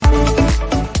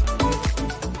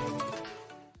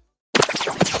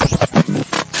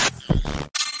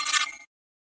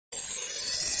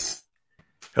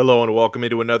Hello and welcome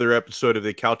into another episode of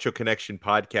the Calcio Connection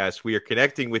podcast. We are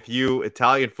connecting with you,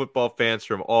 Italian football fans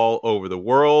from all over the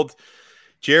world.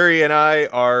 Jerry and I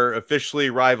are officially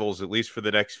rivals, at least for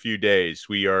the next few days.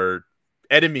 We are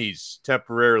enemies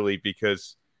temporarily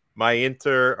because my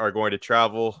Inter are going to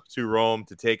travel to Rome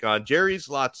to take on Jerry's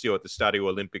Lazio at the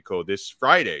Stadio Olimpico this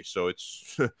Friday. So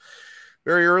it's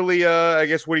very early, I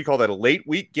guess, what do you call that? A late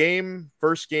week game,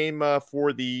 first game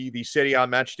for the Serie A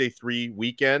Match Day 3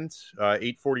 weekend,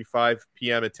 8:45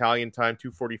 p.m. Italian time,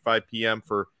 2:45 p.m.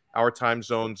 for our time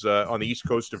zones on the East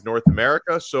Coast of North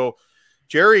America. So,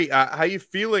 Jerry, how you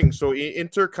feeling? So,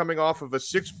 Inter coming off of a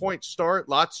 6-point start,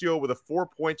 Lazio with a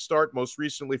 4-point start. Most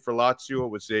recently for Lazio,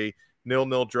 it was a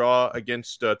 0-0 draw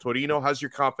against Torino. How's your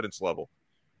confidence level?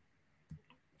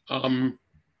 I don't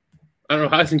know.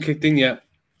 It hasn't kicked in yet.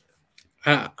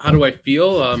 How do I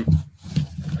feel?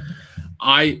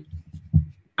 I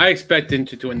expect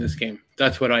Inter to win this game.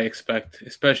 That's what I expect,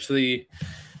 especially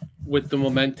with the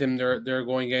momentum they're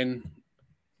going in.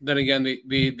 Then again,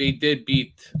 they did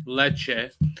beat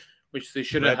Lecce, which they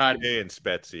should have had. Lecce and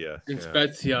Spezia.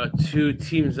 Spezia, two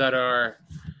teams that are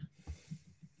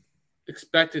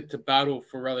expected to battle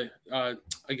for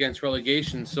against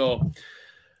relegation. So,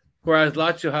 whereas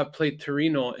Lazio have played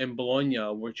Torino and Bologna,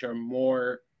 which are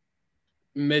more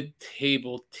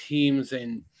mid-table teams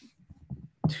and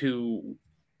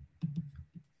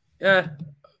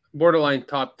borderline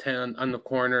top 10 on the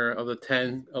corner of the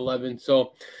 10, 11.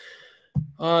 So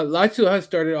Lazio has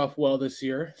started off well this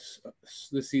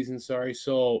season.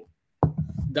 So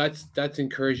that's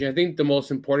encouraging. I think the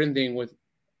most important thing with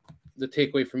the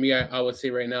takeaway for me, I would say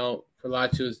right now for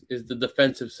Lazio is the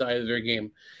defensive side of their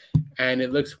game. And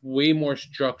it looks way more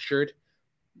structured,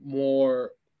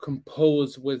 more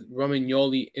composed with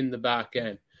Romagnoli in the back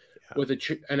end. Yeah.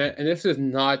 And this is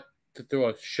not to throw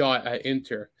a shot at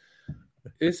Inter.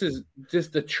 This is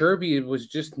just the Cherby was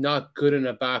just not good in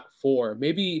a back four.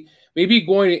 Maybe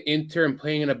going to Inter and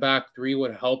playing in a back three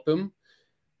would help him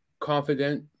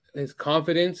his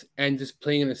confidence and just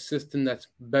playing in a system that's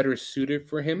better suited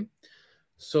for him.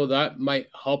 So that might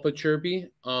help a Cherby.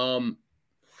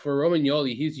 For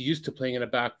Romagnoli, he's used to playing in a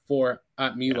back four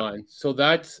at Milan. Yeah. So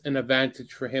that's an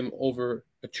advantage for him over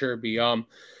a Cherby.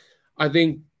 I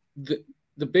think the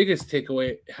biggest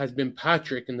takeaway has been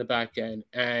Patrick in the back end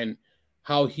and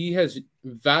how he has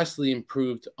vastly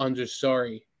improved under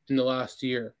Sarri in the last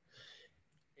year.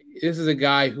 This is a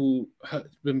guy who has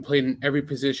been played in every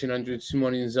position under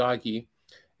Simone Inzaghi,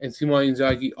 and Simone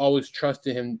Inzaghi always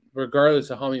trusted him regardless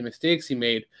of how many mistakes he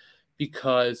made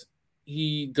because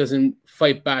he doesn't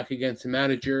fight back against the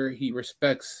manager. He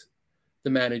respects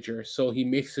the manager, so he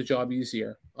makes the job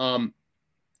easier.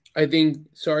 I think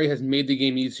Sarri has made the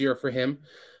game easier for him,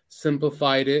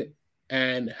 simplified it,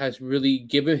 and has really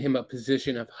given him a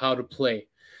position of how to play.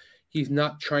 He's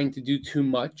not trying to do too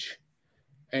much,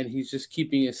 and he's just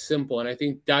keeping it simple. And I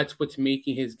think that's what's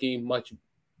making his game much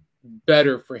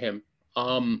better for him.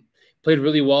 Played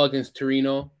really well against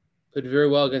Torino, played very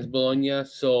well against Bologna,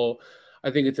 so I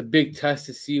think it's a big test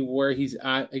to see where he's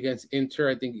at against Inter.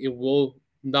 I think it will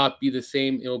not be the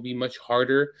same. It will be much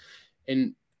harder.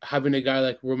 And having a guy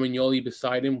like Romagnoli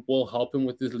beside him will help him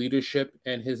with his leadership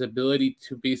and his ability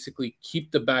to basically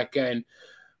keep the back end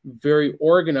very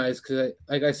organized. Because,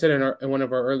 like I said in one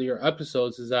of our earlier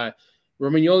episodes, is that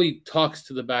Romagnoli talks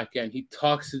to the back end. He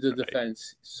talks to the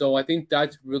defense. So I think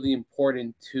that's really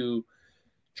important to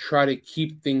try to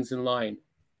keep things in line.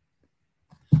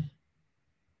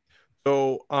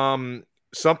 So,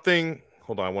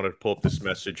 hold on, I wanted to pull up this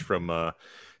message from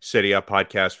Serie A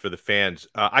podcast for the fans.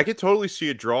 I could totally see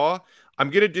a draw.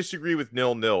 I'm going to disagree with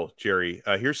 0-0, Jerry.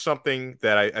 Here's something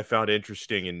that I found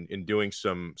interesting in doing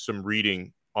some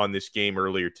reading on this game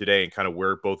earlier today and kind of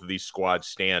where both of these squads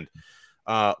stand.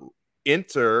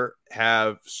 Inter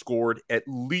have scored at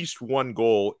least one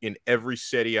goal in every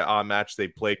Serie A match they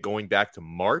played going back to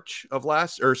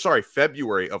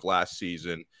February of last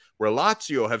season, where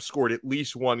Lazio have scored at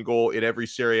least one goal in every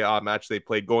Serie A match they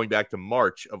played going back to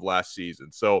March of last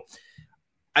season. So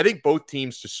I think both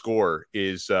teams to score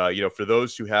is, for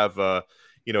those who have,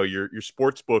 your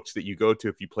sports books that you go to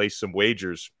if you place some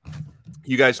wagers,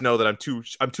 you guys know that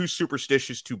I'm too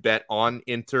superstitious to bet on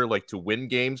Inter, like to win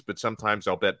games, but sometimes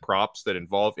I'll bet props that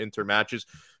involve Inter matches.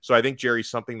 So I think, Jerry,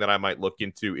 something that I might look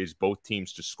into is both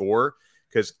teams to score,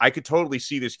 because I could totally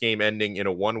see this game ending in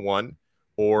a 1-1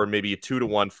 or maybe a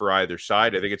 2-1 for either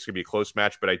side. I think it's going to be a close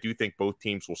match, but I do think both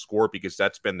teams will score because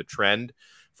that's been the trend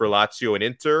for Lazio and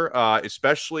Inter,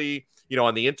 especially,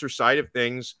 on the Inter side of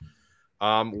things.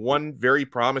 One very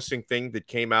promising thing that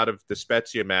came out of the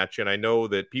Spezia match, and I know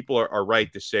that people are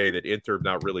right to say that Inter have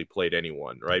not really played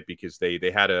anyone, right? Because they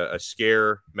had a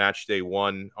scare match day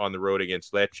one on the road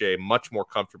against Lecce, much more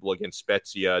comfortable against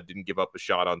Spezia, didn't give up a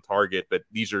shot on target, but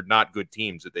these are not good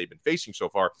teams that they've been facing so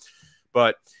far.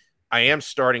 But I am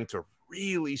starting to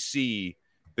really see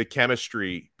the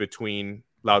chemistry between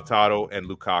Lautaro and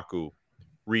Lukaku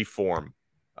reform.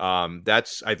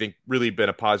 That's, I think, really been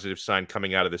a positive sign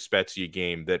coming out of the Spezia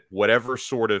game, that whatever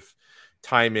sort of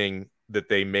timing that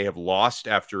they may have lost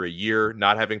after a year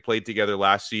not having played together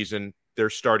last season,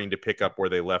 they're starting to pick up where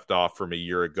they left off from a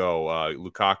year ago.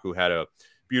 Lukaku had a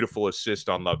beautiful assist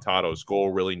on Lautaro's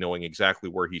goal, really knowing exactly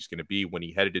where he's going to be when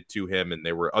he headed it to him. And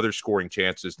there were other scoring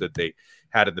chances that they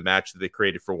had in the match that they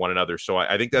created for one another. So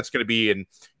I think that's going to be, and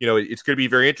it's going to be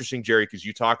very interesting, Jerry, because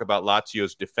you talk about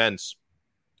Lazio's defense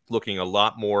looking a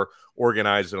lot more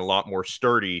organized and a lot more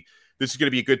sturdy. This is going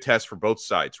to be a good test for both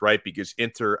sides, right? Because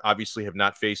Inter obviously have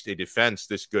not faced a defense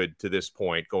this good to this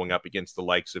point, going up against the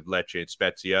likes of Lecce and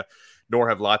Spezia, nor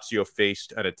have Lazio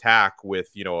faced an attack with,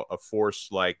 a force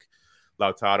like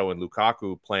Lautaro and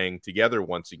Lukaku playing together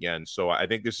once again. So I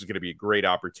think this is going to be a great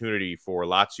opportunity for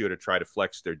Lazio to try to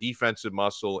flex their defensive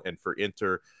muscle and for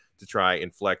Inter to try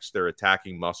and flex their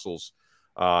attacking muscles.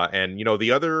 And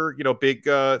the other, big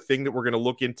thing that we're going to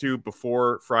look into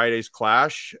before Friday's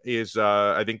clash is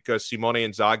I think Simone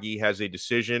Inzaghi has a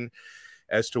decision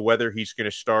as to whether he's going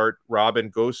to start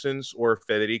Robin Gosens or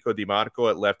Federico Di Marco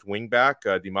at left wing back.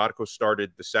 Di Marco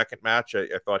started the second match. I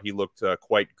thought he looked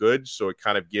quite good. So it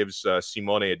kind of gives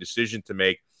Simone a decision to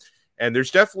make. And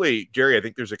there's definitely, Jerry, I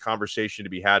think there's a conversation to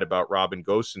be had about Robin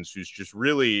Gosens, who's just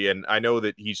really, and I know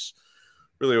that he's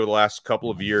really over the last couple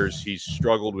of years, he's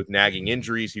struggled with nagging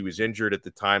injuries. He was injured at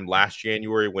the time last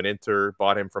January when Inter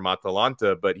bought him from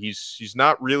Atalanta, but he's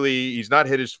not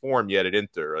hit his form yet at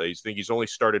Inter. I think he's only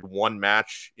started one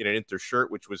match in an Inter shirt,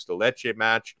 which was the Lecce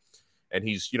match. And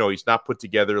he's not put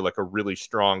together like a really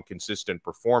strong, consistent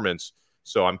performance.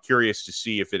 So I'm curious to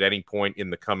see if at any point in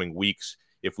the coming weeks,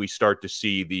 if we start to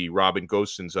see the Robin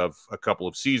Gosens of a couple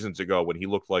of seasons ago when he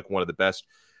looked like one of the best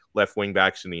left wing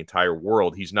backs in the entire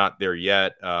world. He's not there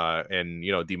yet. And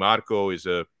Di Marco is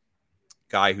a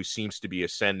guy who seems to be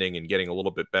ascending and getting a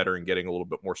little bit better and getting a little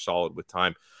bit more solid with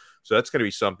time. So that's going to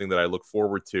be something that I look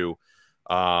forward to.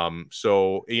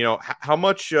 So, how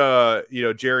much,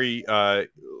 Jerry,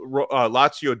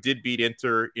 Lazio did beat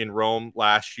Inter in Rome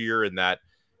last year, and that,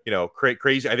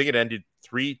 crazy. I think it ended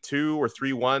 3-2 or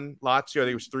 3-1 Lazio. I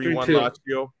think it was 3-1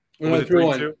 Lazio. Was it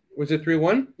 3-1? Was it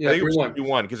 3-1? Yeah, I think it was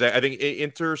 3-1 because I think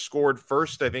Inter scored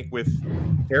first, I think, with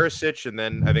Perisic, and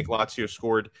then I think Lazio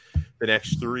scored the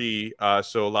next three.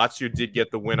 So Lazio did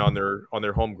get the win on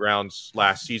their home grounds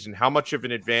last season. How much of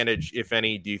an advantage, if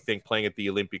any, do you think playing at the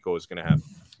Olimpico is going to have?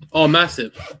 Oh,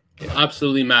 massive.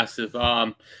 Absolutely massive.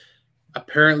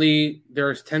 Apparently,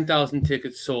 there's 10,000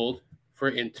 tickets sold for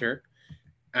Inter,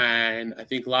 and I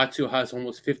think Lazio has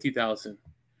almost 50,000.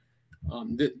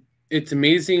 It's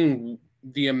amazing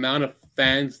the amount of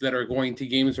fans that are going to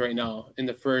games right now in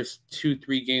the first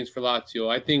 2-3 games for Lazio.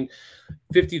 I think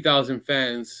 50,000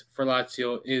 fans for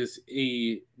Lazio is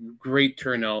a great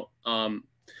turnout,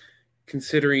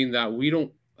 considering that we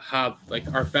don't have,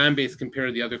 like, our fan base compared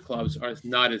to the other clubs are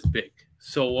not as big.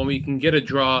 So when we can get a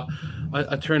draw,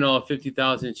 a turnout of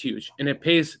 50,000 is huge. And it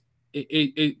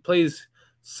plays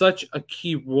such a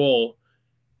key role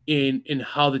in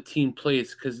how the team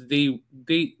plays, because they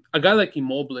a guy like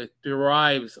Immobile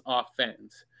derives off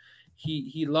fans.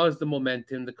 He loves the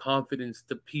momentum, the confidence,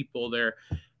 the people there,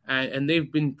 and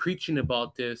they've been preaching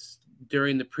about this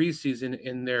during the preseason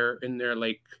in their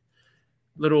like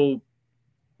little,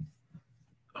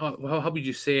 how would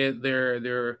you say it?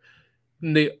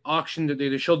 They auctioned,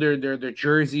 they showed their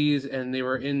jerseys, and they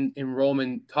were in Rome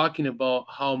and talking about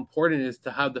how important it is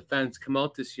to have the fans come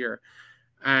out this year.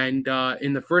 And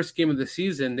in the first game of the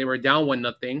season, they were down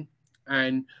 1-0.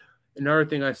 And another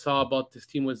thing I saw about this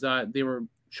team was that they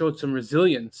showed some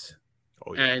resilience.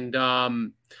 Oh, yeah. And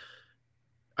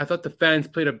I thought the fans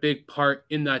played a big part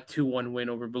in that 2-1 win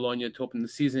over Bologna to open the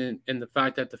season, and the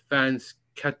fact that the fans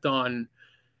kept on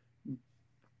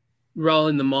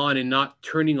rallying them on and not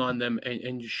turning on them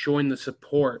and just showing the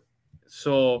support.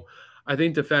 So I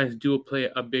think the fans do play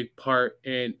a big part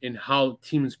in how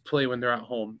teams play when they're at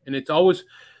home. And it's always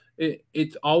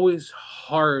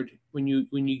hard when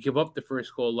you give up the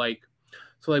first goal. Like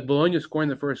Bologna scoring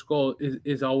the first goal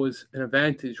is always an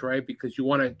advantage, right? Because you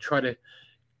want to try to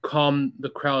calm the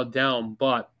crowd down,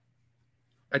 but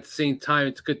at the same time,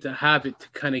 it's good to have it to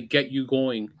kind of get you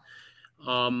going.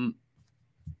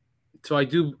 So I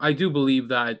do believe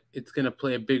that it's going to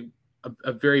play a big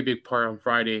a very big part on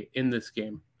Friday in this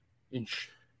game, and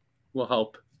will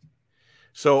help.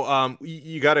 So,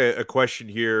 you got a question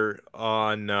here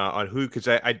on who? Because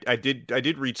I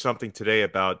did read something today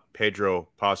about Pedro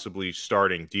possibly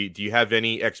starting. Do you have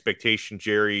any expectation,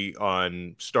 Jerry,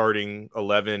 on starting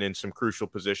 11 in some crucial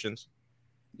positions?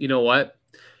 You know what?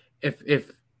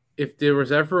 If there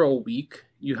was ever a week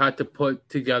you had to put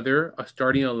together a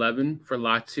starting 11 for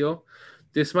Lazio,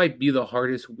 this might be the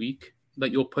hardest week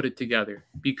that you'll put it together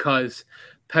because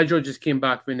Pedro just came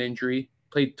back from an injury,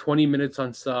 played 20 minutes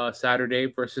on Saturday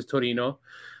versus Torino.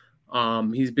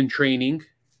 He's been training.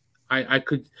 I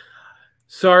could,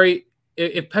 sorry,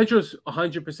 if Pedro's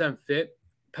 100% fit,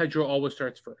 Pedro always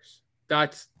starts first.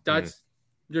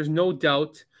 There's no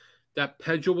doubt that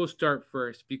Pedro will start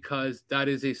first because that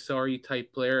is a sorry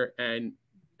type player and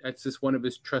that's just one of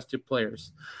his trusted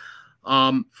players.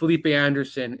 Felipe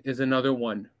Anderson is another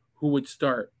one who would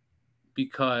start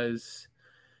because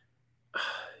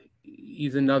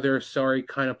he's another sorry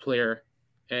kind of player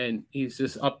and he's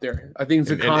just up there. I think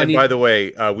Zaccagni. And by the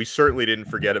way, we certainly didn't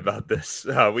forget about this.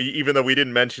 Even though we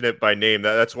didn't mention it by name,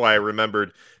 that's why I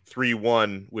remembered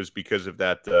 3-1 was because of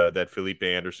that Felipe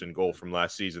Anderson goal from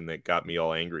last season that got me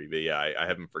all angry. But yeah, I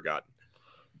haven't forgotten.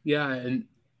 Yeah, and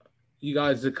you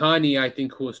got Zaccagni, I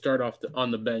think, who will start off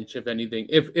on the bench if anything.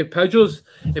 If Pedro's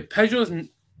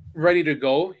ready to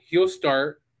go, he'll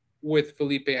start with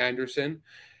Felipe Anderson.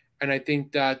 And I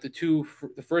think that the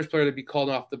first player to be called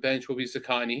off the bench will be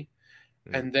Zaccagni,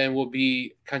 and then will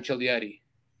be Cancellieri.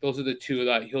 Those are the two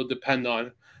that he'll depend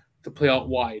on to play out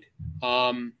wide.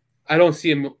 I don't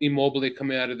see Immobile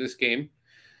coming out of this game.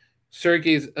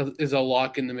 Sergey is a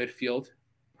lock in the midfield.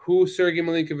 Who Sergey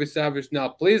Milinkovic-Savic now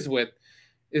plays with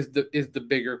is the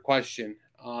bigger question.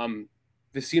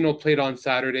 Vecino played on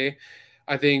Saturday.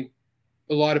 I think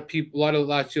a lot of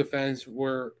Lazio fans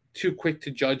were too quick to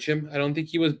judge him. I don't think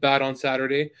he was bad on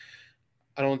Saturday.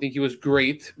 I don't think he was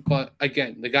great, but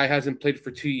again, the guy hasn't played for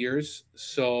 2 years,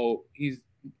 so he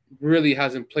really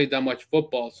hasn't played that much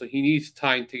football. So he needs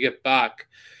time to get back,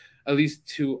 at least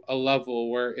to a level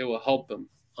where it will help him.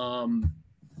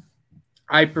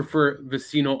 I prefer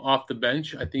Vecino off the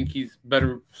bench. I think he's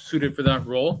better suited for that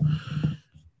role.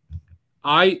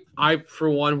 I for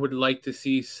one would like to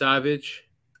see Savage,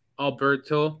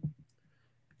 Alberto,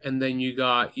 and then you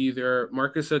got either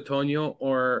Marcus Antonio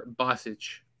or Basic,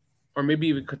 or maybe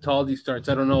even Cataldi starts.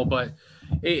 I don't know, but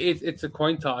it's a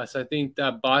coin toss. I think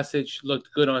that Basic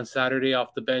looked good on Saturday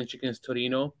off the bench against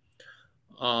Torino.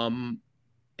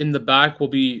 In the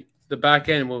back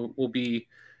end will be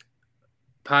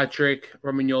Patrick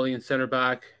Romagnoli in center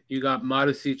back. You got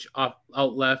Marusic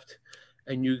out left,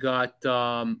 and you got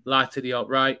Lazzari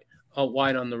out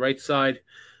wide on the right side.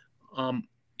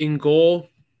 In goal,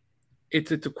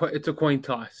 it's a coin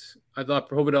toss. I thought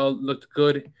Provedel looked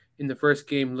good in the first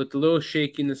game, looked a little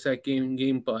shaky in the second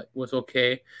game, but was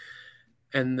okay.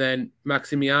 And then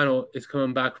Maximiano is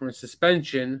coming back from a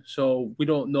suspension, so we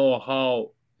don't know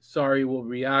how Sarri will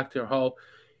react or how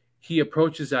he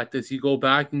approaches that. Does he go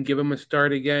back and give him a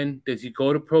start again? Does he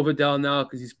go to Provedel now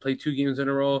because he's played 2 games in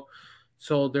a row?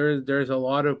 So there's a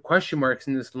lot of question marks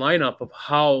in this lineup of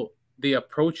how they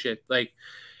approach it. Like,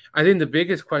 I think the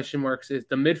biggest question marks is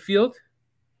the midfield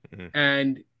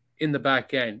and in the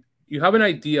back end. You have an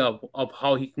idea of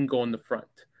how he can go in the front.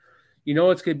 You know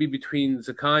it's going to be between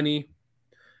Zaccagni,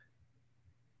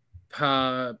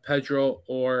 Pedro,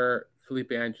 or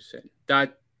Felipe Anderson.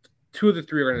 That 2 of the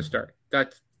 3 are going to start.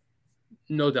 That's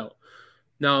no doubt.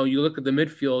 Now you look at the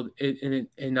midfield,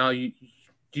 and now do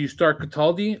you start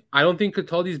Cataldi? I don't think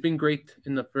Cataldi's been great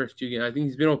in the first 2 games. I think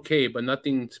he's been okay, but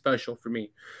nothing special for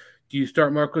me. Do you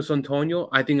start Marcos Antonio?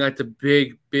 I think that's a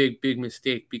big, big, big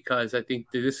mistake because I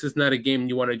think that this is not a game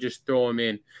you want to just throw him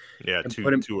in. Yeah,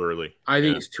 too early. I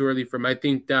think it's too early for him. I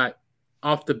think that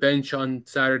off the bench on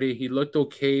Saturday, he looked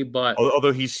okay, but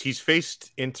although he's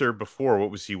faced Inter before. What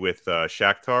was he with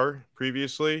Shakhtar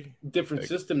previously? Different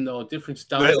system though, different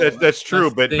style. That's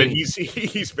true, but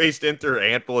he's faced Inter a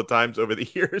handful of times over the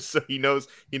years, so he knows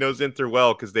Inter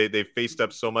well because they've faced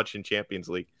up so much in Champions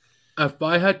League. If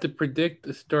I had to predict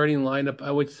the starting lineup,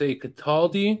 I would say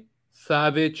Cataldi,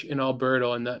 Savic, and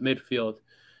Alberto in that midfield.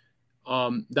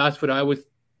 That's what I would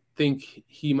think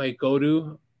he might go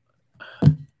to.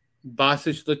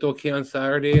 Basic looked okay on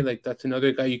Saturday. Like, that's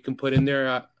another guy you can put in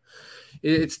there.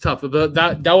 It's tough, but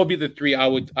that would be the 3 I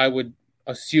would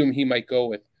assume he might go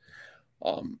with.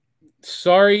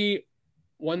 Sorry,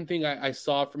 one thing I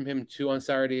saw from him too on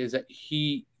Saturday is that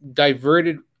he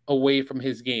diverted away from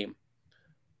his game.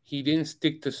 He didn't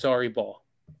stick to Sarri ball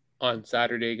on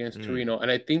Saturday against Torino.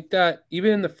 And I think that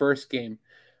even in the first game,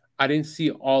 I didn't see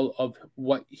all of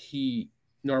what he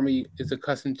normally is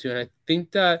accustomed to. And I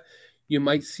think that you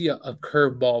might see a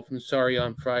curveball from Sarri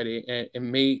on Friday, and it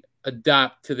may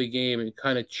adapt to the game and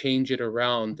kind of change it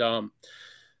around.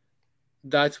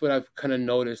 That's what I've kind of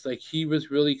noticed. Like, he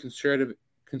was really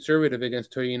conservative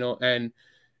against Torino, and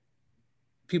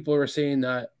people were saying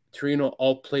that Torino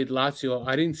outplayed Lazio.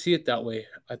 I didn't see it that way.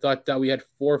 I thought that we had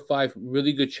 4 or 5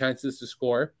 really good chances to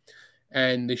score,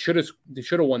 and they should have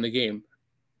won the game.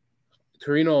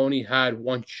 Torino only had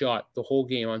one shot the whole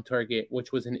game on target,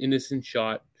 which was an innocent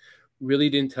shot.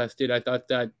 Really didn't test it. I thought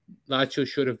that Lazio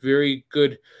showed a very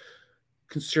good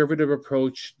conservative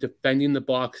approach, defending the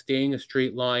box, staying a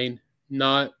straight line,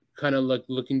 not kind of like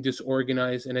looking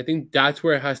disorganized. And I think that's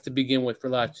where it has to begin with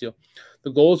for Lazio.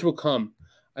 The goals will come.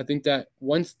 I think that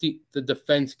once the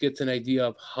defense gets an idea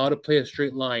of how to play a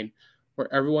straight line,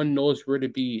 where everyone knows where to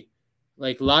be,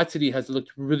 like Lazzari has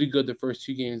looked really good the first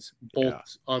 2 games,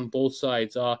 on both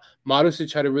sides.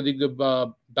 Marusic had a really good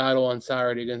battle on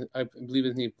Saturday against, I believe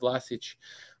his name, Vlasic.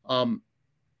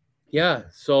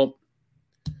 So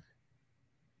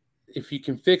if you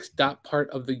can fix that part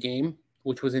of the game,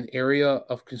 which was an area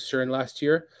of concern last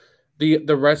year,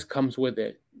 the rest comes with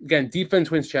it. Again,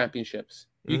 defense wins championships.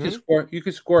 You can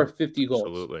score 50 goals.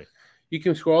 Absolutely. You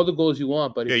can score all the goals you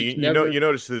want, but you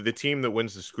notice that the team that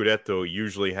wins the Scudetto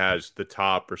usually has the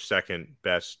top or second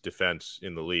best defense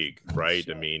in the league, right?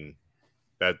 I mean,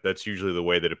 that's usually the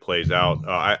way that it plays out.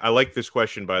 I like this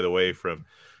question, by the way, from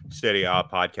Serie A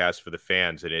podcast for the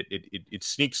fans, and it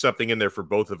sneaks something in there for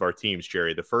both of our teams,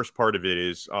 Jerry. The first part of it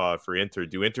is for Inter.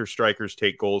 Do Inter strikers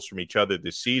take goals from each other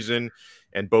this season?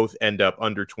 And both end up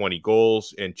under 20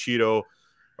 goals, and Ciro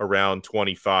around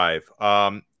 25.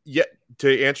 Yeah,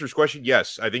 to answer his question,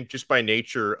 yes. I think just by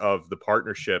nature of the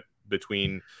partnership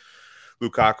between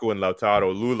Lukaku and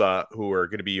Lautaro, Lula, who are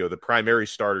going to be the primary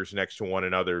starters next to one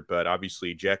another, but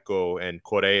obviously Dzeko and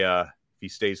Correa, if he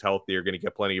stays healthy, are going to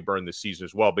get plenty of burn this season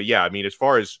as well. But yeah, I mean, as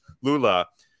far as Lula,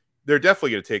 they're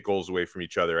definitely going to take goals away from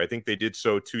each other. I think they did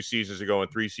so 2 seasons ago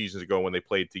and 3 seasons ago when they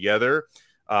played together.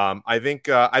 I think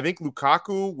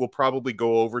Lukaku will probably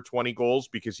go over 20 goals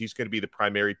because he's going to be the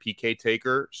primary PK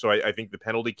taker. So I think the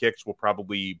penalty kicks will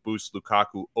probably boost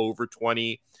Lukaku over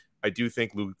 20. I do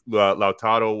think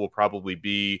Lautaro will probably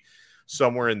be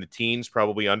somewhere in the teens,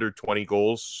 probably under 20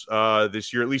 goals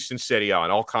this year, at least in Serie A.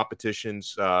 In all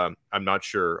competitions, I'm not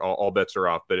sure. All bets are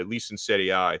off. But at least in Serie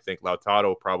A, I think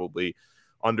Lautaro probably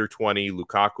under 20,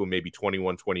 Lukaku maybe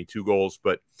 21, 22 goals.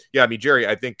 But yeah, I mean, Jerry,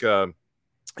 I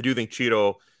do think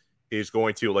Ciro is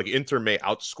going to, like, Inter may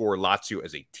outscore Lazio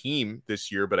as a team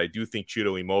this year, but I do think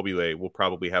Ciro Immobile will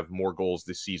probably have more goals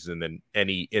this season than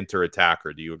any Inter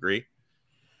attacker. Do you agree?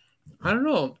 I don't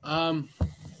know. I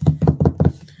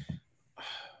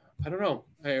don't know.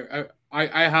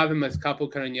 I have him as Capo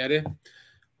Caraniere.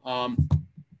 I'm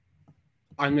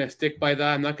going to stick by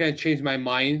that. I'm not going to change my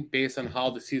mind based on how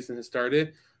the season has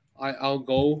started. I'll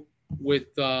go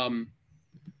with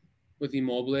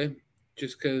Immobile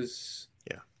just because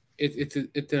it's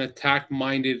an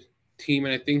attack-minded team,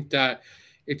 and I think that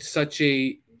it's such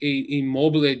a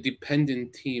Immobile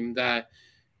dependent team that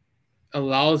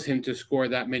allows him to score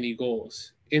that many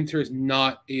goals. Inter is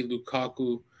not a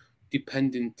Lukaku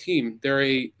dependent team. They're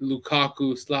a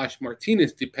Lukaku /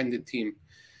 Martinez dependent team.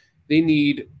 They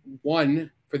need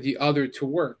one for the other to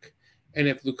work. And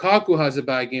if Lukaku has a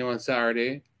bad game on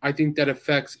Saturday, I think that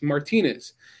affects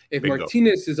Martinez. If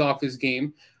Martinez is off his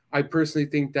game, I personally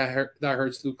think that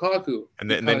hurts Lukaku. And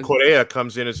then Correa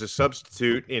comes in as a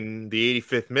substitute in the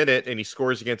 85th minute, and he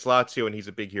scores against Lazio, and he's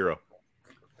a big hero.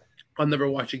 I'll never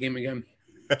watch a game again.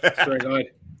 I swear to God.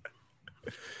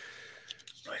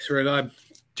 I swear to God.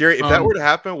 Jerry, if that were to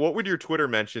happen, what would your Twitter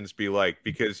mentions be like?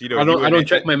 Because, I don't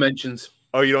check my mentions.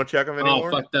 Oh, you don't check them anymore?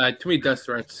 Oh, fuck that. Too many death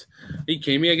threats. Are you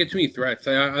kidding me? I get too many threats.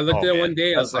 I looked at it one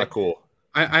day. I was like, cool.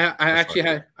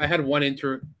 I had one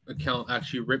Inter account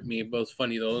actually rip me, but it was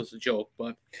funny though. It was a joke,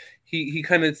 but he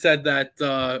kind of said that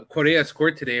Correa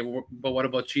scored today, but what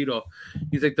about Ciro?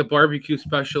 He's like, the barbecue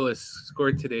specialist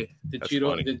scored today. Did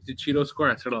Ciro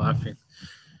score? I started laughing.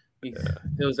 It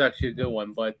was actually a good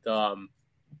one, but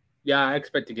I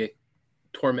expect to get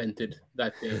tormented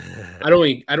that day.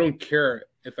 I don't care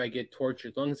if I get tortured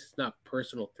as long as it's not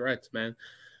personal threats, man.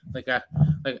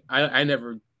 I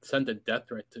never sent a death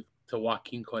threat to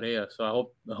Joaquin Correa, so I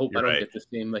hope I don't get the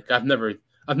same. Like, I've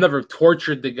never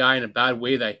tortured the guy in a bad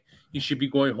way that he should be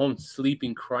going home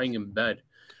sleeping, crying in bed.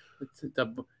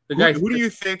 Who do you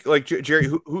think, like, Jerry?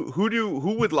 Who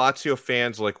would Lazio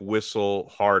fans like whistle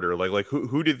harder? Like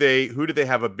who do they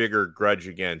have a bigger grudge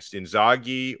against,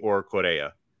 Inzaghi or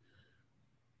Correa?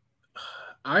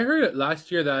 I heard it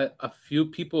last year that a few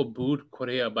people booed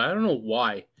Correa, but I don't know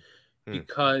why. Hmm.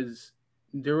 Because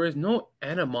there was no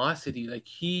animosity. Like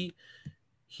he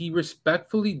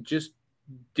respectfully just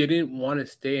didn't want to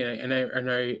stay,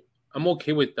 I'm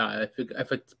okay with that.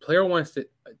 If a player wants to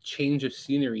change of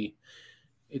scenery,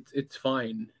 it's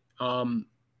fine. Simone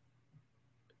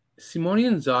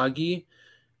Inzaghi,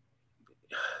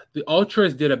 the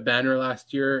Ultras did a banner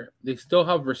last year. They still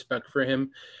have respect for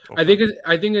him. Okay.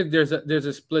 I think there's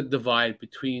a split divide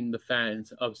between the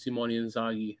fans of Simone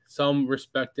Inzaghi. Some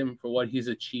respect him for what he's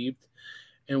achieved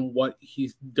and what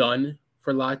he's done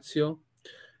for Lazio,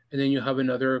 and then you have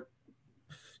another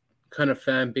kind of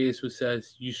fan base who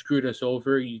says you screwed us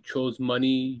over, you chose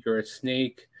money, you're a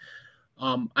snake.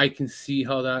 I can see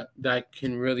how that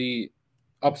can really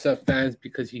upset fans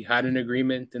because he had an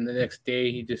agreement and the next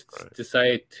day he just Right.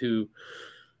 decided to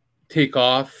take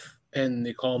off and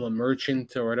they call him a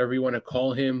merchant or whatever you want to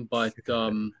call him. But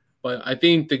I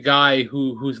think the guy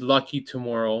who's lucky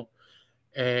tomorrow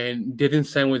and didn't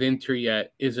sign with Inter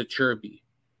yet is a Cherby.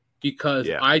 Because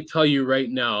Yeah. I tell you right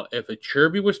now, if a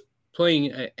Cherby was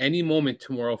playing at any moment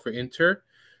tomorrow for Inter,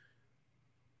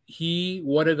 he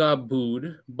would have got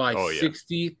booed by Oh yeah.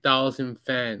 60,000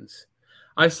 fans.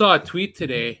 I saw a tweet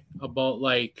today about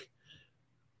like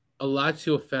a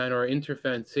Lazio fan or Inter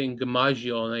fan saying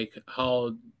Gamaggio, like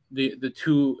how the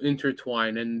two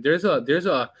intertwine, and there's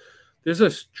a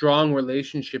strong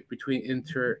relationship between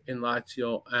Inter and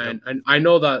Lazio, Yep. and I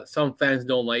know that some fans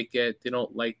don't like it. They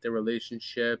don't like the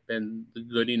relationship and the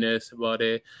goodiness about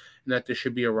it, and that there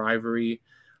should be a rivalry.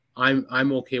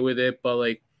 I'm okay with it, but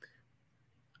like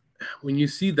when you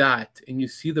see that and you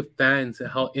see the fans and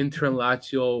how Inter and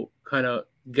Lazio kind of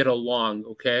get along,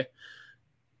 okay,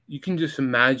 you can just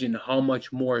imagine how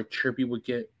much more Chirpy would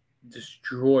get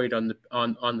destroyed on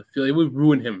the field. It would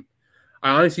ruin him.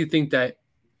 I honestly think that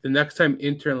the next time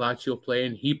Inter and Lazio play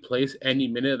and he plays any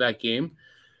minute of that game,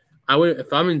 I would,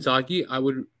 if I'm Inzaghi, I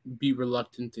would be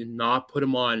reluctant to not put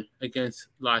him on against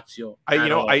Lazio I you at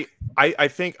know all. I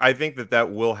think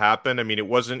that will happen. I mean, it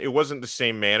wasn't the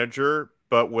same manager,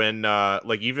 but when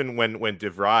like even when De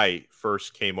Vrij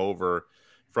first came over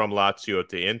from Lazio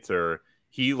to Inter,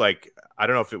 he like I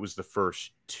don't know if it was the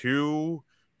first two,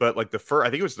 but like the first I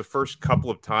think it was the first couple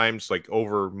of times like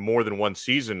over more than one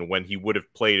season when he would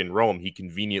have played in Rome, he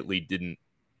conveniently didn't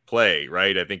play,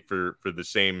 right? I think for the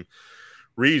same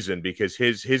reason because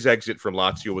his exit from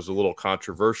Lazio was a little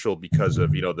controversial because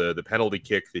of the penalty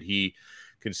kick that he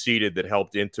conceded that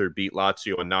helped Inter beat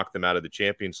Lazio and knock them out of the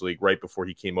Champions League right before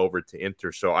he came over to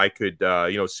Inter. So I could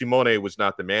Simone was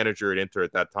not the manager at Inter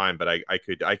at that time, but I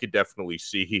could definitely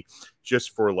see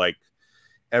just for like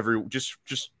every just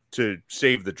to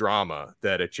save the drama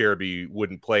that Acerbi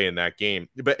wouldn't play in that game.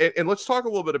 But and let's talk a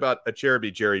little bit about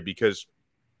Acerbi, Jerry, because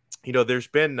there's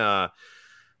been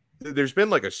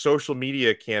like a social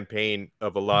media campaign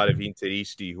of a lot of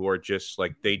Interisti who are just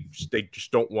like they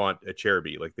just don't want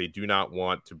Acerbi. Like they do not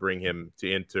want to bring him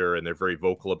to Inter, and they're very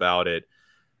vocal about it.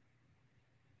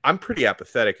 I'm pretty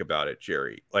apathetic about it,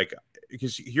 Jerry. Like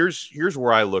because here's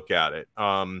where I look at it.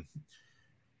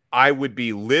 I would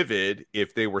be livid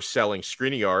if they were selling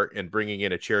Skriniar and bringing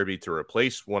in Acerbi to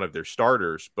replace one of their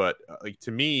starters. But like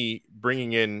to me,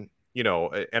 bringing in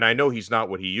and I know he's not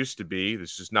what he used to be.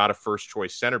 This is not a first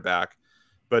choice center back,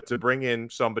 but to bring in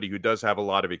somebody who does have a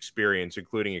lot of experience,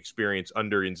 including experience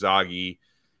under Inzaghi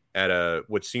at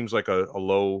what seems like a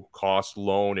low cost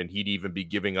loan, and he'd even be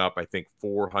giving up, I think,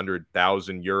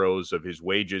 400,000 euros of his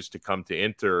wages to come to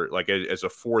Inter, like as a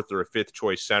fourth or a fifth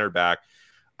choice center back.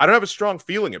 I don't have a strong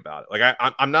feeling about it. Like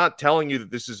I'm not telling you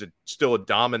that this is still a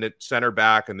dominant center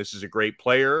back and this is a great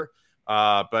player,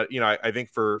 but I think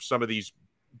for some of these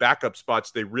backup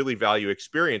spots, they really value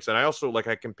experience. And I also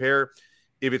I compare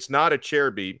if it's not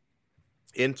Acerbi,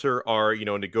 Inter are,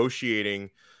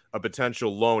 negotiating a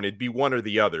potential loan. It'd be one or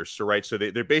the other. So, right. So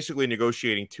they're basically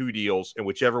negotiating two deals, and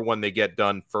whichever one they get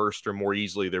done first or more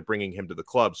easily, they're bringing him to the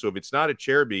club. So if it's not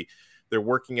Acerbi, they're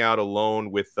working out a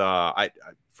loan with, I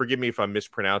forgive me if I'm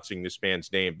mispronouncing this man's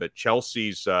name, but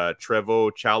Chelsea's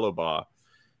Trevoh Chalobah,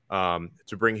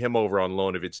 to bring him over on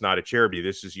loan if it's not Acerbi.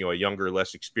 This is, a younger,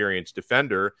 less experienced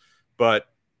defender, but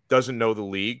doesn't know the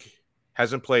league,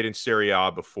 hasn't played in Serie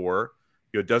A before,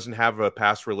 doesn't have a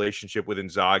past relationship with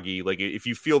Inzaghi. Like if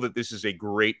you feel that this is a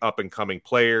great up and coming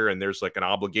player and there's like an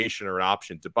obligation or an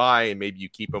option to buy and maybe you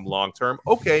keep him long term,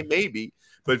 okay, maybe.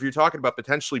 But if you're talking about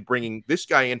potentially bringing this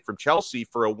guy in from Chelsea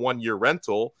for a 1-year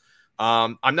rental,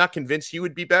 I'm not convinced he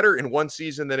would be better in one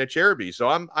season than Acerbi. So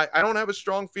I don't have a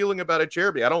strong feeling about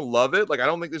Acerbi. I don't love it. Like I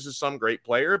don't think this is some great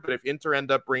player, but if Inter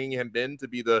end up bringing him in to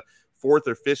be the fourth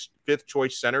or fifth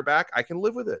choice center back, I can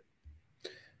live with it.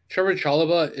 Trevor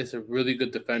Chalobah is a really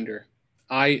good defender.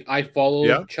 I follow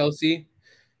Yeah. Chelsea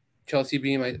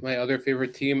being my other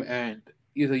favorite team, and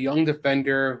he's a young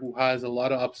defender who has a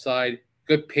lot of upside,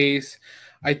 good pace.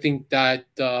 I think that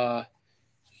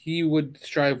he would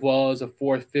strive well as a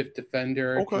fourth, fifth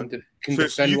defender. Okay. Can So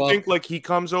defend you well. think like he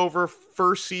comes over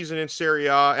first season in Serie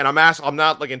A, and I'm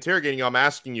not like interrogating you. I'm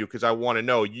asking you because I want to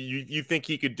know. You think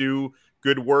he could do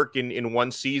good work in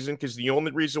one season? Because the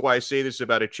only reason why I say this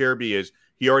about Acerbi is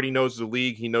he already knows the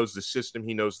league, he knows the system,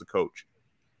 he knows the coach.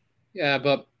 Yeah,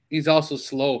 but he's also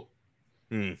slow.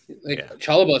 Like Yeah.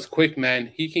 Chalobah's quick,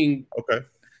 man. He can. Okay.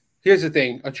 Here's the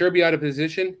thing: a Cherby out of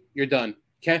position, you're done.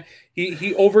 Can't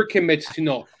he overcommits to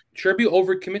no. Cherby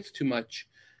overcommits too much.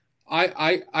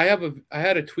 I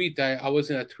had a tweet that I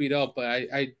wasn't a tweet out, but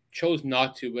I chose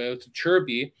not to. But it was a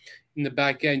Cherby in the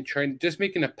back end trying just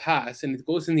making a pass, and it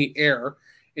goes in the air,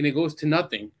 and it goes to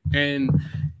nothing. And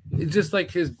it's just like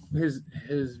his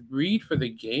read for the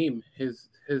game, his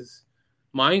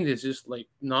mind is just like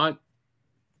not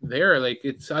there. Like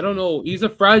it's I don't know. He's a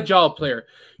fragile player.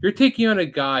 You're taking on a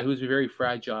guy who's very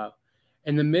fragile,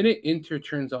 and the minute Inter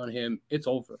turns on him, it's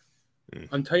over.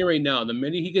 I'm telling you right now, the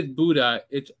minute he gets booed at,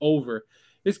 it's over.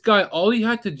 This guy, all he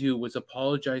had to do was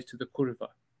apologize to the Curva.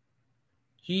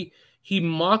 He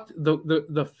mocked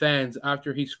the fans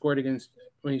after he scored against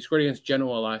when he scored against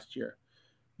Genoa last year.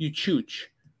 You chooch.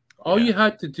 All you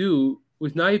had to do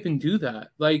was not even do that.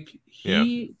 Like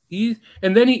he's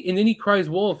and then he cries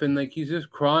wolf and like he's just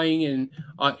crying and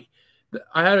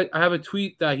I have a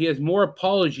tweet that he has more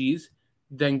apologies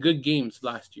than good games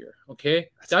last year. Okay,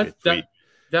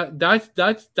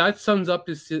 that sums up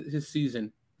his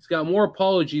season. He's got more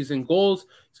apologies than goals.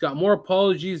 He's got more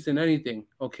apologies than anything.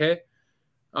 Okay,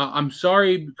 I'm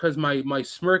sorry because my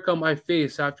smirk on my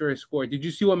face after I scored. Did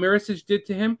you see what Maricic did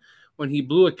to him when he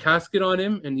blew a casket on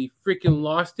him and he freaking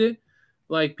lost it?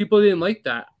 Like people didn't like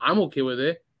that. I'm okay with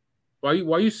it. Why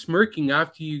are you smirking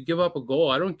after you give up a goal?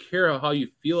 I don't care how you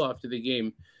feel after the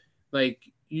game.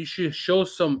 Like you should show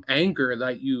some anger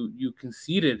that you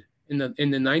conceded in the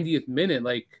 90th minute.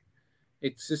 Like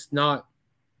it's just not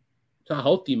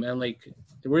healthy, man. Like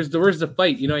where's the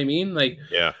fight? You know what I mean? Like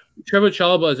Trevor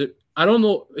Chalobah I don't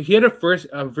know. He had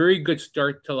a very good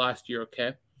start to last year,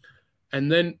 okay? And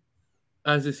then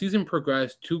as the season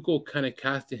progressed, Tuchel kind of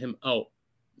casted him out.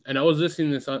 And I was listening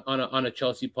to this on a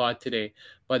Chelsea pod today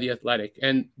by The Athletic,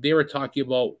 and they were talking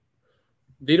about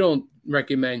they don't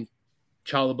recommend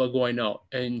Chalobah going out,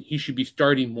 and he should be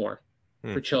starting more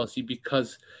for Chelsea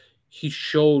because he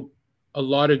showed a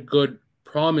lot of good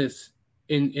promise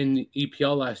in the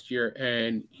EPL last year,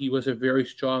 and he was a very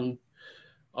strong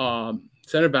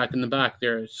center back in the back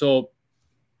there. So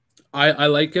I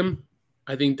like him.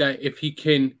 I think that if he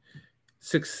can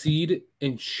succeed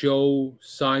and show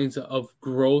signs of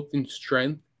growth and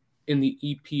strength in the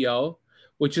EPL,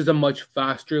 which is a much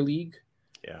faster league.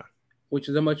 Yeah. Which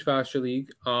is a much faster league.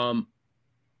 I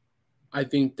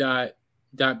think that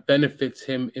benefits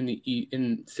him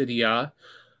in Serie A.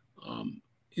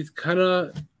 It's kind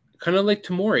of like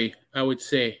Tomori, I would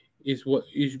say, is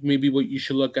maybe what you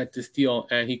should look at this deal.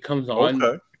 And he comes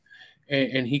on,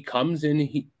 and he comes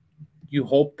in. You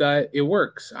hope that it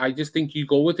works. I just think you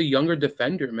go with a younger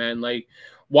defender, man. Like,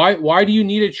 why do you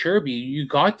need a Cherby? You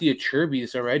got the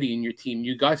Cherbys already in your team.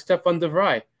 You got Stefan de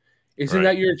Vrij. Isn't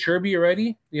that your Cherby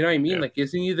already? You know what I mean? Yeah. Like,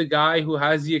 isn't he the guy who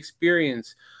has the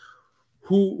experience,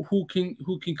 who can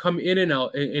come in and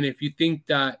out? And if you think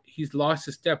that he's lost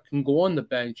a step, can go on the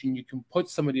bench and you can put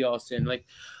somebody else in. Like,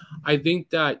 I think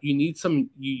that you need some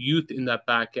youth in that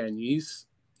back end.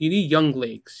 You need young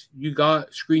legs. You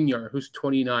got Skriniar, who's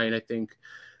 29, I think,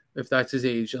 if that's his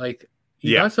age. Like,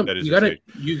 you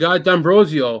got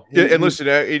D'Ambrosio. And listen,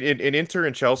 in Inter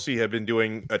and Chelsea have been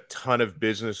doing a ton of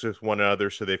business with one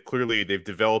another, so they've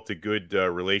developed a good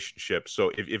relationship.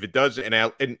 So if it does,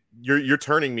 and you're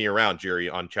turning me around,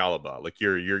 Jerry, on Chalobah. Like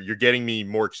you're getting me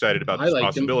more excited about this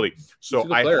possibility. So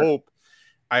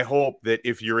I hope that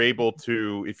if you're able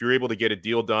to get a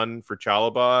deal done for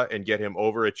Chalobah and get him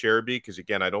over at Cherby, because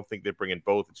again, I don't think they bring in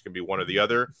both. It's going to be one or the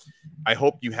other. I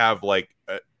hope you have like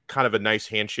kind of a nice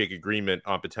handshake agreement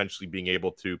on potentially being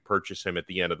able to purchase him at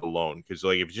the end of the loan. Because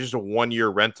like if it's just a 1-year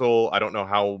rental, I don't know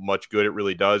how much good it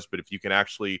really does. But if you can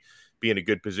actually be in a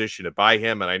good position to buy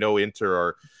him, and I know Inter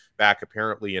are back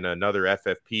apparently in another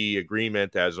FFP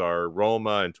agreement, as are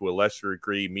Roma and to a lesser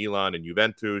degree Milan and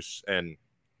Juventus. And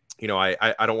you know,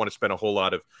 I don't want to spend a whole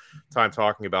lot of time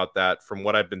talking about that. From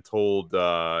what I've been told,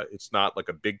 it's not like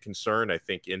a big concern. I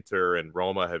think Inter and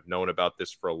Roma have known about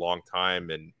this for a long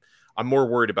time. And I'm more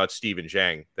worried about Steven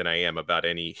Zhang than I am about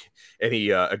any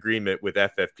agreement with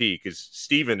FFP, because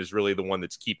Steven is really the one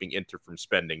that's keeping Inter from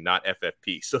spending, not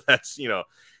FFP. So that's,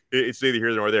 it's neither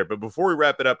here nor there. But before we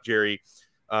wrap it up, Jerry,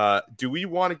 do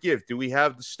we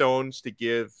have the stones to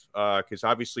give? Because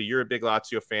obviously you're a big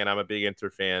Lazio fan. I'm a big Inter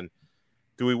fan.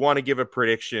 Do we want to give a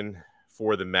prediction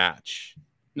for the match?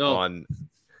 No, I'm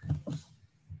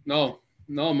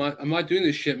not doing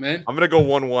this shit, man. I'm gonna go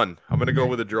 1-1. I'm gonna go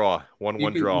with a draw.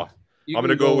 1-1 draw. I'm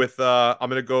gonna go with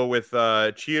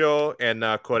Chiro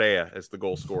and Correa as the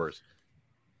goal scorers.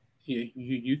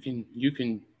 You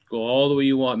can go all the way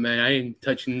you want, man. I ain't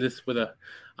touching this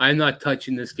I'm not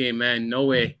touching this game, man. No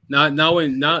way. Not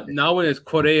when it's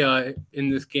Correa in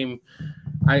this game.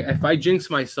 If I jinx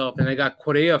myself and I got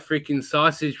Correa freaking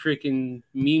sausage freaking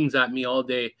memes at me all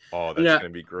day. Oh, that's gonna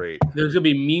be great. There's gonna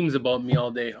be memes about me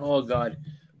all day. Oh God.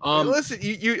 Listen,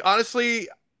 you honestly,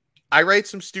 I write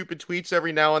some stupid tweets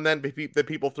every now and then that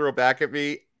people throw back at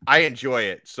me. I enjoy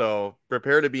it, so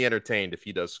prepare to be entertained if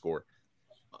he does score.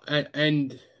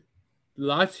 And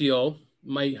Lazio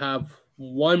might have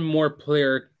one more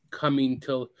player coming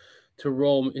to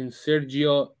Rome in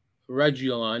Sergio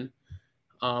Reguilon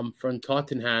from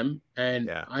Tottenham, and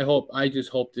yeah. I just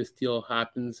hope this deal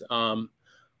happens.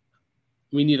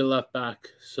 We need a left back,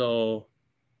 so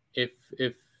if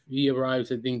he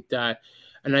arrives, I think that,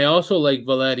 and I also like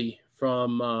Valeri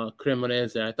from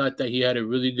Cremonese. I thought that he had a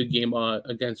really good game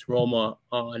against Roma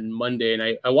on Monday,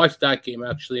 and I watched that game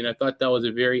actually, and I thought that was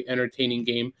a very entertaining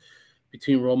game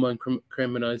between Roma and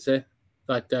Cremonese.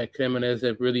 Thought that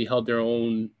Cremonese really held their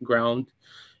own ground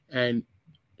and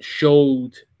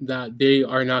showed that they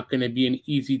are not going to be an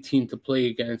easy team to play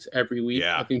against every week.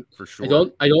 Yeah, I think for sure.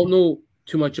 I don't know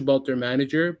too much about their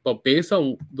manager, but based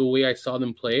on the way I saw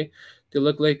them play, they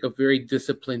look like a very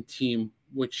disciplined team,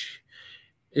 which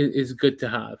is good to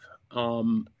have.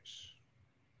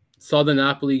 Saw the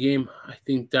Napoli game. I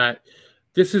think that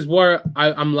this is where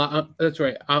I'm. That's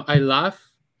right. I laugh.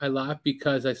 I laugh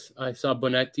because I saw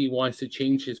Bonetti wants to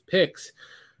change his picks,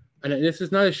 and this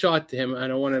is not a shot to him. I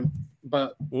don't want to.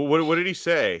 But what did he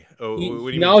say? Oh,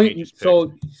 what do you now mean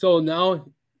so now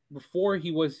before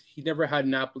he never had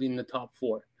Napoli in the top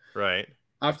 4. Right.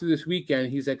 After this weekend,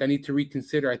 he's like, I need to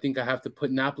reconsider. I think I have to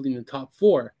put Napoli in the top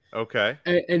 4. Okay.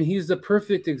 And he's the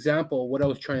perfect example of what I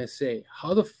was trying to say.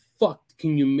 How the fuck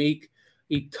can you make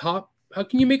how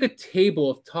can you make a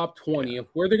table of top 20 of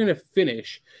where they're going to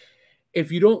finish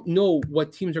if you don't know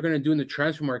what teams are going to do in the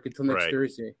transfer market until next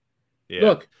Thursday? Yeah.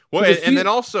 Look, well, and then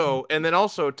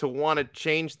also to want to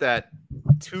change that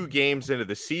 2 games into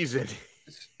the season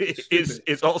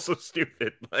is also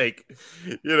stupid. Like,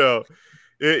 you're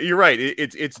right.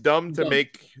 It's dumb to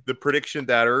make the prediction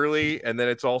that early, and then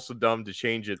it's also dumb to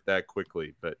change it that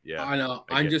quickly. But yeah, I know.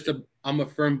 I'm a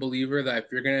firm believer that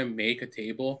if you're gonna make a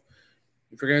table,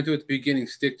 if you're gonna do it at the beginning,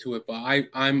 stick to it. But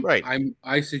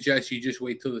I suggest you just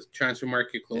wait till the transfer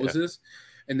market closes. Yeah.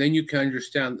 And then you can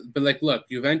understand. But look,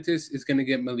 Juventus is going to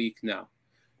get Malik now.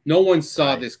 No one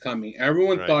saw this coming.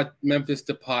 Everyone thought Memphis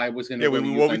Depay was going to. Yeah,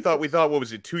 we thought. What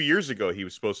was it? 2 years ago, he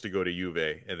was supposed to go to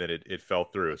Juve, and then it fell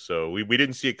through. So we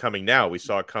didn't see it coming. Now we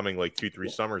saw it coming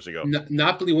 2-3 summers ago.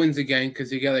 Napoli wins again because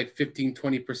they get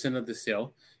 15-20% of the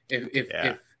sale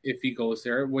if he goes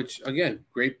there. Which again,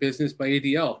 great business by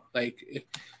ADL.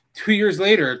 2 years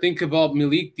later, think about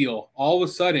Malik deal. All of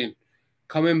a sudden,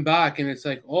 coming back, and it's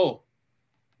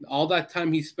all that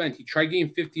time he spent, he tried getting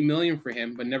 $50 million for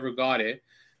him, but never got it.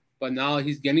 But now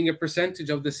he's getting a percentage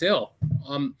of the sale.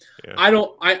 I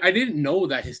didn't know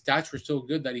that his stats were so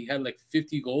good that he had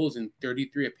 50 goals in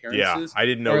 33 appearances. Yeah, I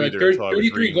didn't know either.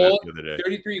 33 goals,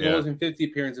 33 goals in 50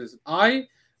 appearances. I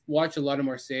watch a lot of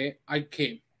Marseille.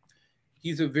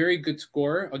 He's a very good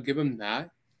scorer. I'll give him that.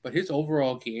 But his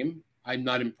overall game, I'm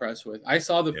not impressed with. I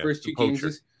saw the first 2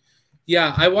 games.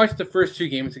 I watched the first 2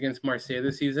 games against Marseille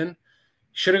this season.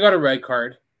 Should have got a red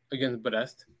card against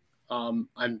Brest. I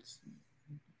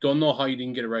don't know how you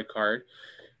didn't get a red card.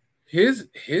 His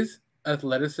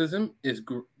athleticism is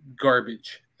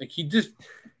garbage. He doesn't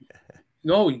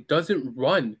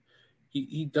run.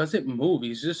 He doesn't move.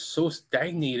 He's just so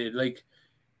stagnated.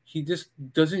 He just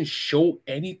doesn't show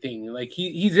anything.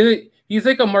 He's in it. He's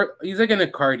like an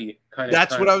Icardi kind of.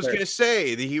 That's what I was going to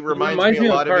say. He reminds me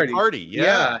a lot of Icardi.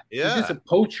 Yeah. He's just a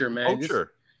poacher, man.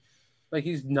 Poacher.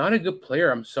 He's not a good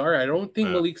player. I'm sorry. I don't think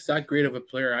Malik's that great of a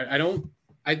player.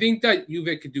 I think that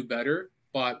Juve could do better,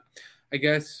 but I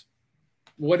guess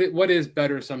what is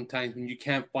better sometimes when you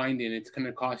can't find it, it's going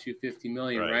to cost you $50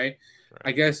 million, right?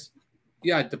 I guess,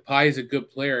 Depay is a good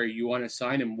player. You want to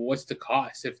sign him. What's the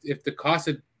cost? If the cost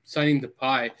of signing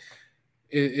Depay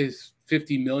is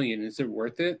 50 million. Is it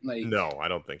worth it? Like, No, I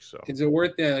don't think so. is it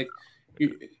worth it?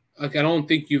 I don't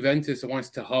think Juventus wants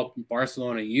to help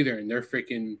Barcelona either in their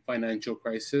freaking financial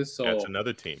crisis. So That's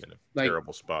another team in a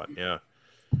terrible spot. Yeah.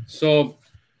 So,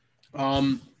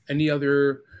 any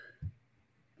other?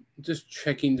 Just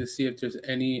checking to see if there's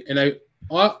any. And I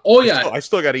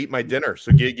still got to eat my dinner.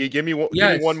 So give me one.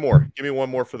 Give me one more. Give me one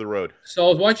more for the road. So I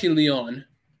was watching Lyon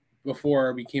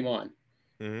before we came on,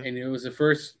 and it was the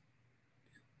first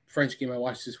French game I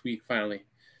watched this week finally,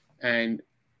 and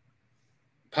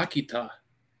Paqueta.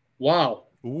 Wow.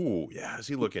 Ooh, yeah. How's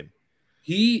he looking?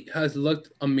 He has looked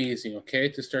amazing. Okay,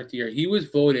 to start the year, he was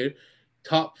voted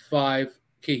top 5.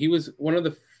 Okay, he was one of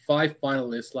the 5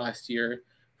 finalists last year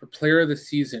for Player of the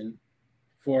Season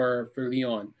for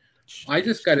Lyon. Jeez. I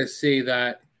just gotta say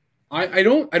that I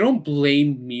don't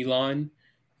blame Milan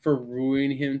for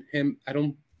ruining him. I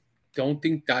don't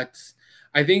think that's.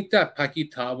 I think that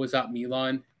Paqueta was at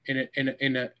Milan in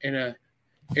a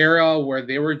era where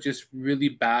they were just really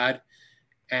bad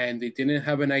and they didn't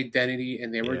have an identity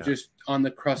and they were just on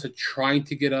the crust of trying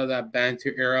to get out of that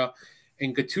banter era.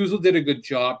 And Gattuso did a good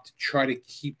job to try to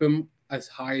keep him as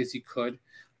high as he could.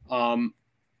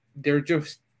 There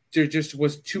just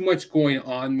was too much going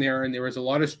on there, and there was a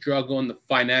lot of struggle in the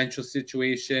financial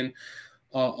situation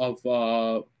of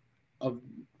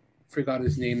forgot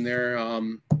his name there.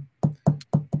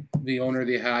 The owner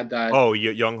they had that. Oh,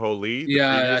 Young Ho Lee.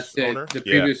 Yeah, that's it. The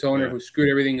previous owner who screwed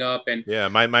everything up, and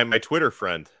my Twitter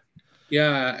friend.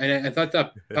 Yeah, and I thought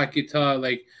that Paqueta,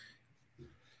 like,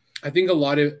 I think a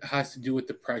lot of it has to do with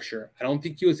the pressure. I don't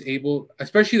think he was able,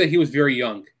 especially that he was very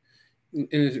young, in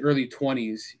his early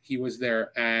 20s. He was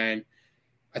there, and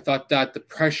I thought that the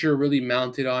pressure really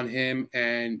mounted on him,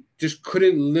 and just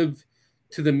couldn't live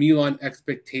to the Milan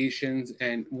expectations,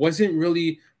 and wasn't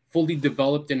really fully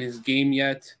developed in his game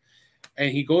yet. And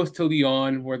he goes to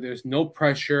Lyon where there's no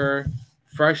pressure,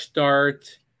 fresh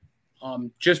start,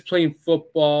 just playing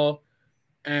football,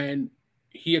 and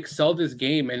he excelled his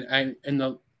game. And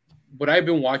what I've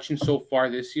been watching so far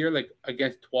this year, like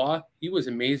against Troyes, he was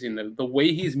amazing. The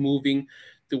way he's moving,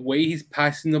 the way he's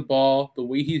passing the ball, the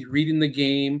way he's reading the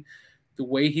game, the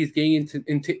way he's getting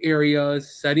into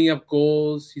areas, setting up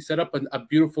goals. He set up a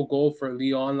beautiful goal for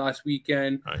Lyon last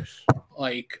weekend. Nice.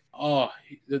 Like,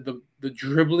 the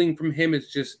dribbling from him is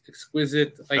just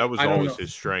exquisite. Like, that was always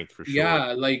his strength for sure.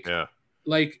 Yeah,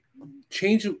 like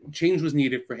change was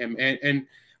needed for him, and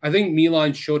I think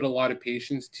Milan showed a lot of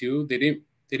patience too. They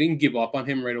didn't give up on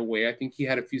him right away. I think he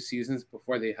had a few seasons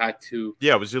before they had to.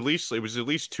 Yeah, it was at least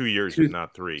 2 years, if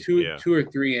not 3. Two or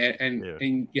 3,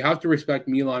 and you have to respect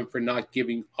Milan for not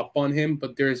giving up on him.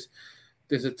 But there's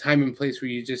a time and place where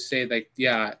you just say, like,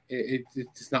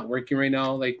 it's not working right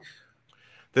now. Like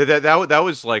that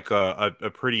was like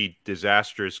a pretty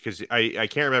disastrous, because I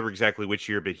can't remember exactly which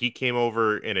year, but he came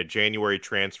over in a January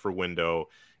transfer window.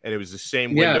 And it was the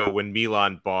same window when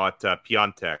Milan bought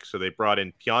Piontek. So they brought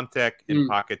in Piontek and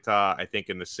Paqueta, I think,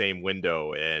 in the same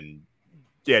window. And,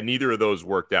 neither of those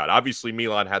worked out. Obviously,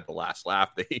 Milan had the last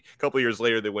laugh. A couple of years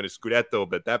later, they won a Scudetto.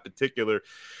 But that particular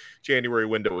January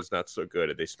window was not so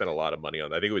good. They spent a lot of money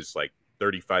on that. I think it was like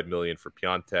 35 million for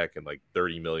Piontek and like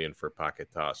 30 million for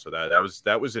Paqueta. So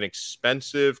that was an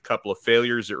expensive couple of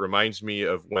failures. It reminds me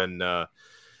of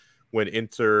when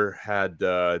Inter had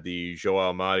the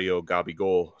Joao Mario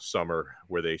Gabigol summer,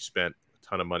 where they spent a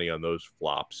ton of money on those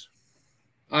flops.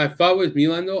 I thought with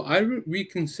Milan, though, I would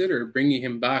reconsider bringing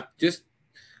him back.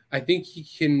 I think he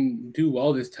can do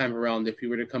well this time around if he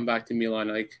were to come back to Milan.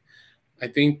 Like, I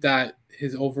think that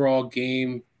his overall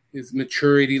game, his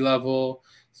maturity level,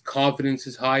 his confidence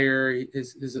is higher.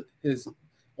 His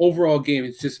overall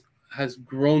game has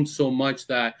grown so much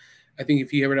that I think if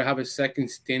he were to have a second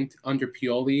stint under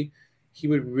Pioli, he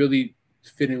would really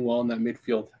fit in well in that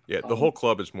midfield. Yeah, the whole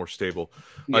club is more stable.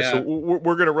 So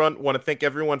we're going to want to thank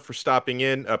everyone for stopping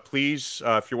in. Please,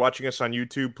 if you're watching us on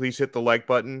YouTube, please hit the like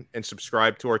button and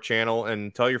subscribe to our channel,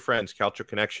 and tell your friends. Calcio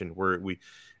Connection,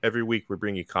 every week we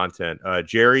bring you content.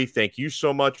 Jerry, thank you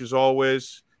so much as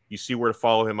always. You see where to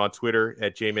follow him on Twitter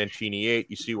at jmancini8.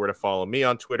 You see where to follow me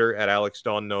on Twitter at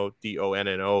alexdonno,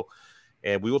 DONNO.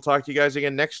 And we will talk to you guys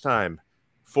again next time.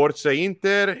 Forza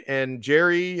Inter. And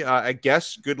Jerry, I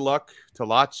guess good luck to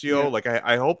Lazio.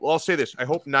 I hope, I'll say this, I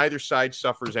hope neither side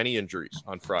suffers any injuries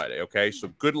on Friday. Okay, so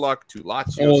good luck to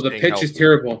Lazio. Oh, the pitch is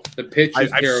terrible. The pitch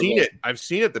is terrible. I've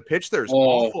seen it. The pitch there is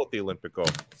awful at the Olimpico.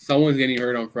 Someone's getting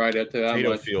hurt on Friday. I'll tell you that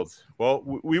much. Fields. Well,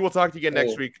 we will talk to you again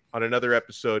next week on another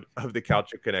episode of the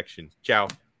Calcio Connection. Ciao.